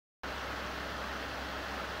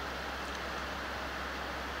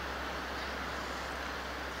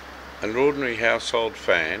an ordinary household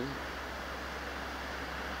fan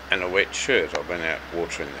and a wet shirt. I've been out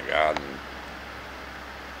watering the garden.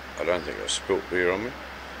 I don't think I spilt beer on me.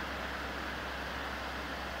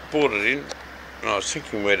 Brought it in and I was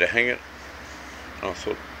thinking where to hang it. And I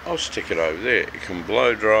thought, I'll stick it over there. It can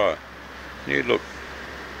blow dry. And you look,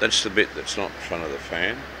 that's the bit that's not in front of the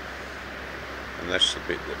fan. And that's the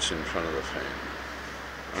bit that's in front of the fan.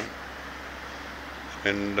 Right?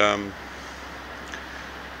 And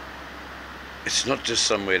it's not just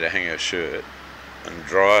somewhere to hang a shirt and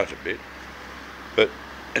dry it a bit, but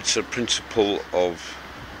it's a principle of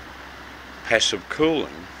passive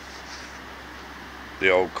cooling, the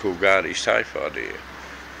old Coolgardie safe idea.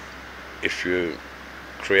 If you're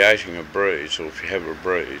creating a breeze, or if you have a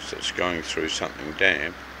breeze that's going through something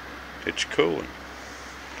damp, it's cooling.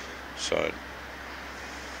 So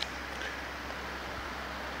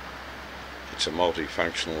it's a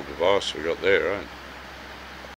multifunctional device we got there, right?